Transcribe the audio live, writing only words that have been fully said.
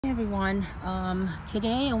everyone.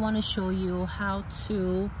 Today I want to show you how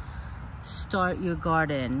to start your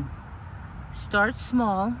garden. Start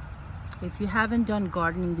small. If you haven't done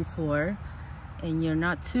gardening before and you're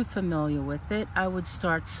not too familiar with it, I would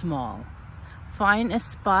start small. Find a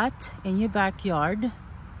spot in your backyard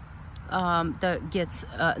that gets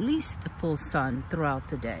at least full sun throughout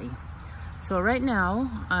the day. So right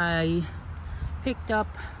now I picked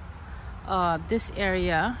up this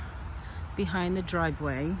area behind the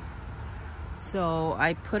driveway. So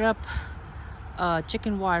I put up a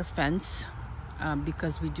chicken wire fence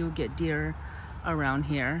because we do get deer around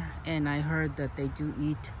here, and I heard that they do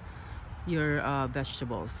eat your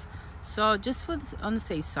vegetables. So just on the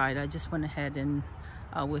safe side, I just went ahead and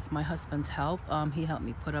with my husband's help, he helped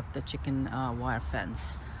me put up the chicken wire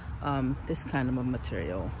fence, this kind of a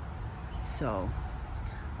material. So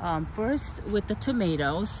first, with the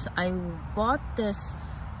tomatoes, I bought this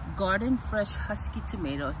Garden Fresh Husky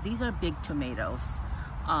tomatoes. These are big tomatoes.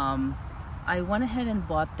 I went ahead and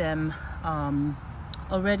bought them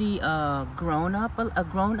already grown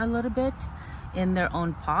a little bit in their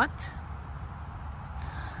own pot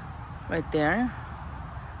right there.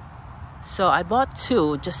 So I bought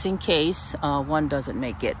two just in case one doesn't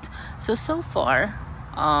make it. So far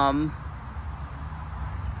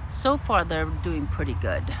they're doing pretty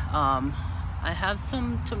good. I have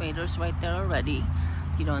some tomatoes right there already,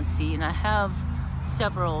 you don't see, and I have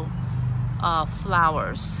several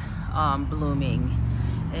flowers blooming,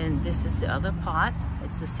 and this is the other pot.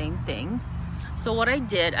 It's the same thing. So what I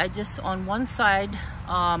did, I just on one side,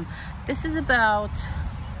 this is about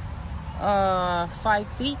 5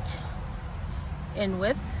 feet in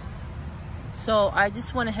width, so I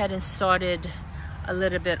just went ahead and started a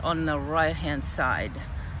little bit on the right hand side.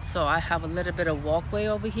 So I have a little bit of walkway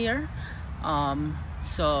over here,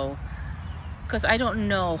 so because I don't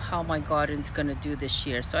know how my garden's gonna do this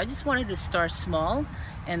year, so I just wanted to start small,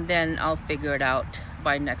 and then I'll figure it out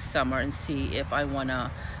by next summer and see if I want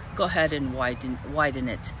to go ahead and widen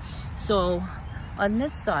it. So on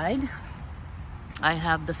this side I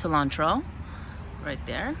have the cilantro right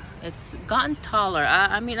there. It's gotten taller.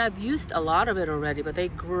 I mean, I've used a lot of it already, but they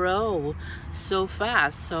grow so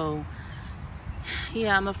fast, so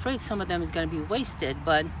yeah, I'm afraid some of them is going to be wasted.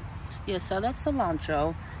 But yeah, so that's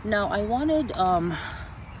cilantro. Now I wanted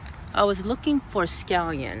I was looking for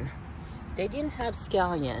scallion. They didn't have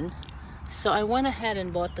scallion, so I went ahead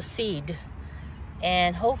and bought the seed,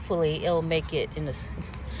 and hopefully it'll make it in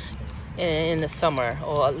the summer,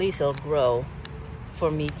 or at least it'll grow for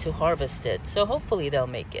me to harvest it. So hopefully they'll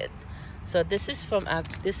make it. So this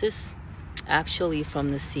is actually from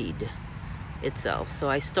the seed itself. So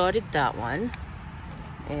I started that one,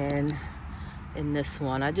 and in this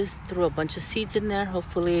one I just threw a bunch of seeds in there.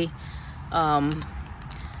 Hopefully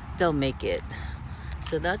they'll make it.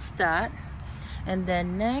 So that's that. And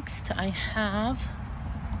then next I have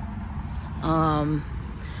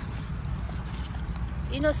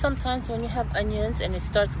you know, sometimes when you have onions and it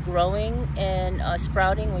starts growing and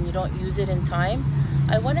sprouting when you don't use it in time,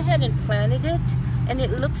 I went ahead and planted it, and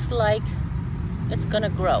it looks like it's gonna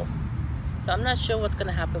grow. So I'm not sure what's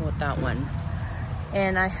gonna happen with that one.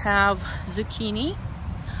 And I have zucchini.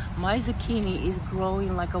 My zucchini is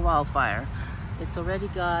growing like a wildfire. It's already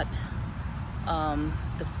got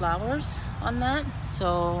the flowers on that,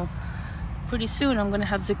 so pretty soon I'm gonna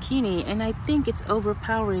have zucchini, and I think it's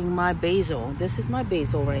overpowering my basil. This is my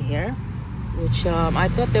basil right here, which I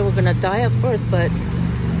thought they were gonna die at first, but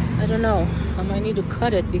I don't know. I might need to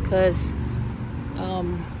cut it because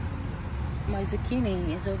my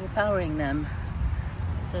zucchini is overpowering them.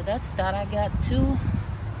 So that's that. I got two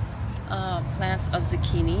plants of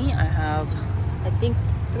zucchini. I have, I think,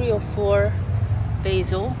 3 or 4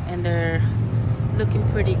 basil, and they're looking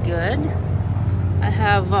pretty good. I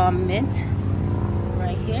have mint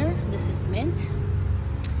right here. This is mint.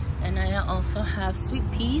 And I also have sweet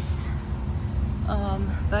peas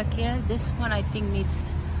back here. This one I think needs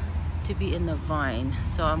to be in the vine,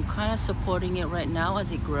 so I'm kind of supporting it right now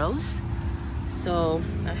as it grows. So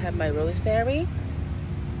I have my rosemary.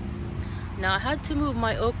 Now I had to move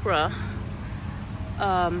my okra.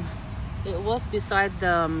 It was beside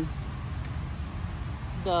the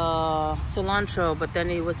cilantro, but then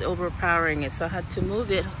it was overpowering it, so I had to move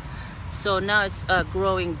it. So now it's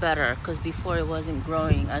growing better, because before it wasn't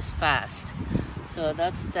growing as fast. So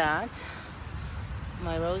that's that.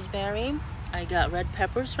 My rosemary. I got red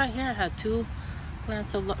peppers right here. I have 2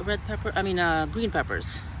 plants of green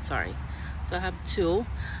peppers, sorry. So I have 2.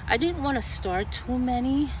 I didn't want to start too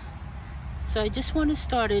many, so I just want to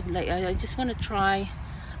start it, like I just want to try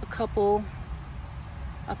a couple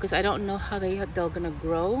because I don't know how they're gonna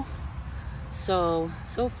grow. So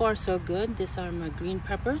far so good. These are my green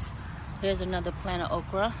peppers. Here's another plant of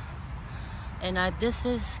okra. And this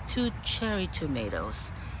is 2 cherry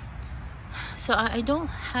tomatoes. So I don't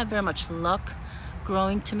have very much luck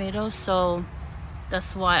growing tomatoes, so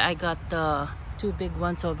that's why I got the 2 big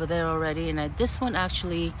ones over there already. And this one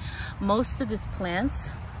actually, most of these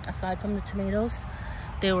plants, aside from the tomatoes,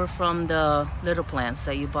 they were from the little plants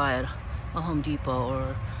that you buy at a Home Depot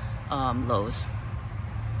or Lowe's.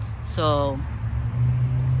 So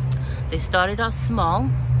they started out small,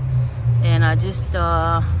 and I just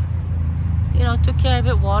you know, took care of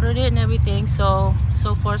it, watered it and everything. So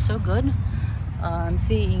far so good. I'm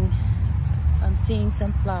seeing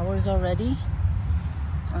some flowers already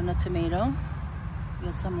on a tomato.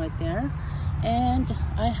 Got some right there. And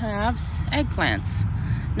I have eggplants.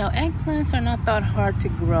 Now eggplants are not that hard to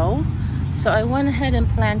grow, so I went ahead and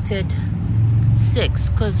planted 6,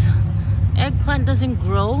 because eggplant doesn't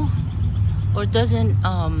grow or doesn't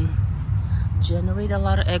generate a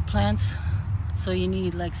lot of eggplants. So you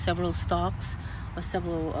need like several stalks or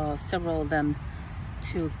several of them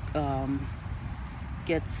to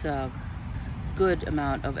get a good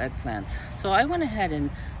amount of eggplants. So I went ahead and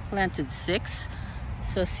planted 6.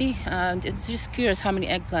 So see, it's just curious how many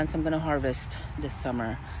eggplants I'm gonna harvest this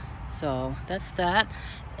summer. So that's that.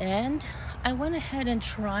 And I went ahead and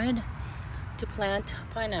tried to plant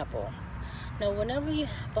pineapple. Now whenever you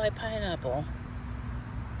buy pineapple,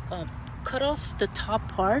 cut off the top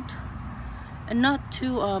part, and not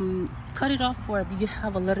to cut it off where you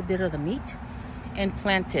have a little bit of the meat, and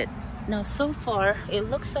plant it. Now so far it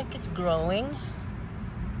looks like it's growing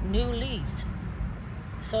new leaves,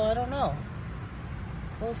 so I don't know,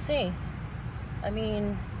 we'll see. I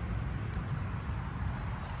mean,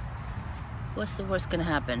 what's the worst gonna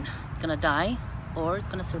happen? It's gonna die or it's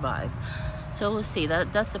gonna survive. So we'll see.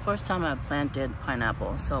 That's the first time I've planted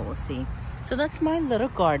pineapple, so we'll see. So that's my little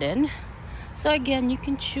garden. So again, you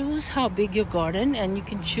can choose how big your garden, and you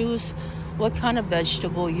can choose what kind of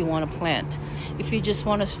vegetable you want to plant. If you just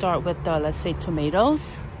want to start with, let's say,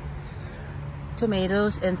 tomatoes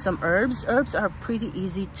and some herbs. Herbs are pretty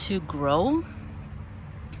easy to grow.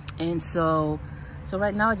 And so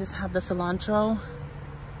right now I just have the cilantro,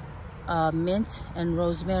 mint, and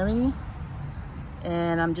rosemary.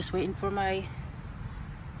 And I'm just waiting for my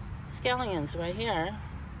scallions right here.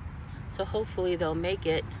 So hopefully they'll make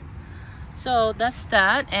it. So that's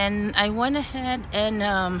that. And I went ahead and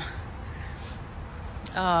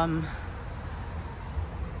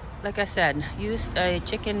like I said, used a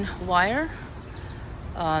chicken wire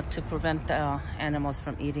to prevent the animals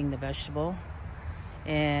from eating the vegetable.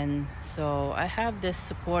 And so I have this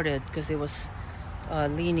supported because it was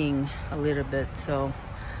leaning a little bit, so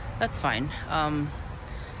that's fine.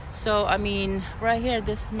 So I mean, right here,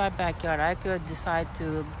 this is my backyard. I could decide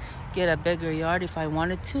to get a bigger yard if I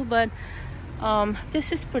wanted to, but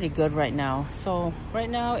this is pretty good right now. So right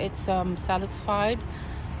now it's satisfied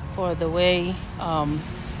for the way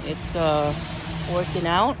it's working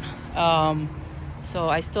out. So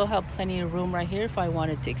I still have plenty of room right here if I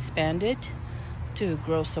wanted to expand it to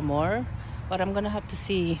grow some more, but I'm gonna have to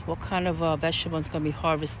see what kind of vegetables I'm gonna be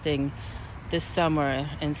harvesting this summer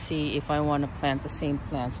and see if I want to plant the same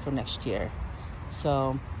plants for next year.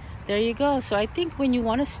 So there you go. So I think when you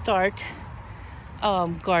want to start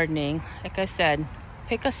gardening, like I said,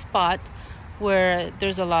 pick a spot where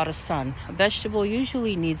there's a lot of sun. A vegetable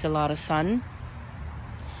usually needs a lot of sun,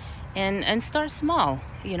 and start small,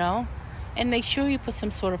 you know, and make sure you put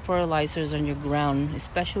some sort of fertilizers on your ground,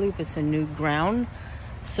 especially if it's a new ground.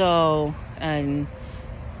 So, and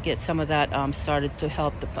get some of that started to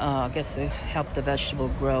help the help the vegetable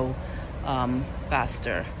grow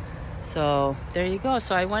faster. So there you go.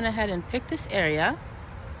 So I went ahead and picked this area,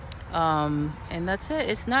 and that's it.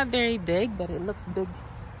 It's not very big, but it looks big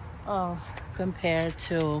compared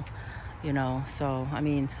to, you know, so I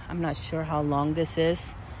mean, I'm not sure how long this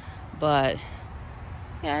is, but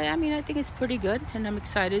yeah, I mean, I think it's pretty good, and I'm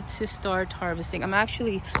excited to start harvesting. I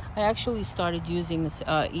actually started using this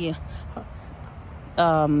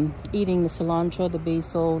eating the cilantro, the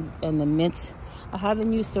basil, and the mint. I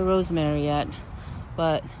haven't used the rosemary yet,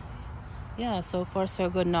 but yeah, so far so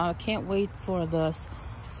good. Now I can't wait for the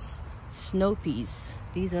snow peas.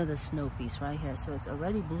 These are the snow peas right here. So it's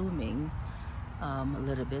already blooming a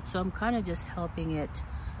little bit. So I'm kind of just helping it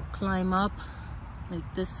climb up,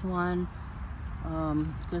 like this one,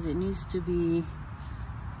 because it needs to be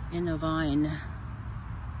in a vine.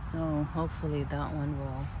 So hopefully that one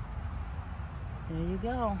will. There you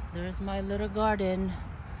go. There's my little garden.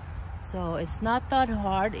 So it's not that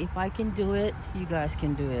hard. If I can do it, you guys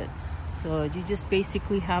can do it. So you just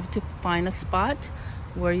basically have to find a spot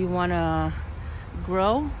where you want to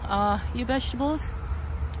grow your vegetables.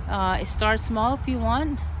 It starts small if you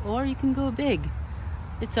want, or you can go big.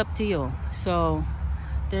 It's up to you. So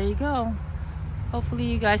there you go. Hopefully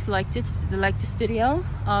you guys liked this video.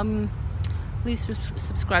 Please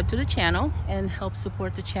subscribe to the channel and help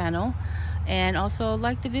support the channel, and also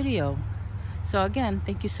like the video. So again,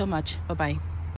 thank you so much. Bye-bye.